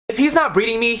he's not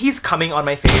breeding me, he's coming on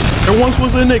my face. There once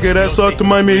was a nigga that sucked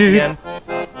my meat.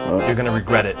 You're gonna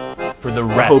regret it for the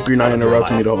rest. I hope you're not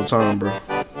interrupting me the whole time, bro.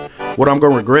 What I'm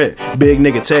gonna regret? Big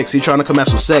nigga text, he tryna come have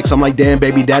some sex. I'm like, damn,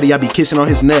 baby daddy, I be kissing on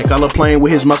his neck. I love playing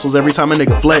with his muscles every time a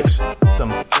nigga flex.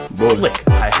 Some slick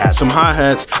hi-hats. Some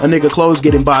hi-hats, a nigga clothes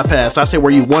getting bypassed. I say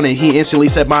where you want it, he instantly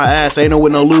said my ass. Ain't no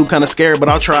with no lube, kinda scared, but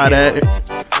I'll try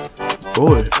that.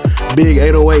 Boy, Big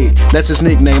 808, that's his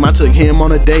nickname. I took him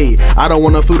on a date. I don't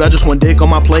want no food, I just want dick on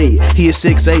my plate. He is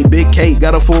 6'8", big cake,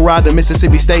 got a full ride to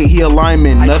Mississippi State. He a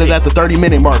lineman, nutted at the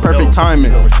 30-minute mark, perfect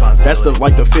timing. That's the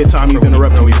like the 5th time you've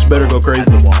interrupted me. This better go crazy.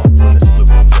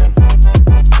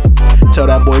 Tell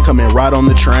that boy come and ride on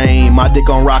the train. My dick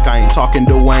on rock, I ain't talking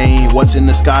Dwayne. What's in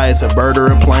the sky? It's a bird or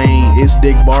a plane. It's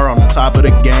Dick Bar on the top of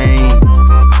the game.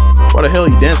 Why the hell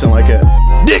he dancing like that?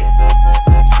 Dick!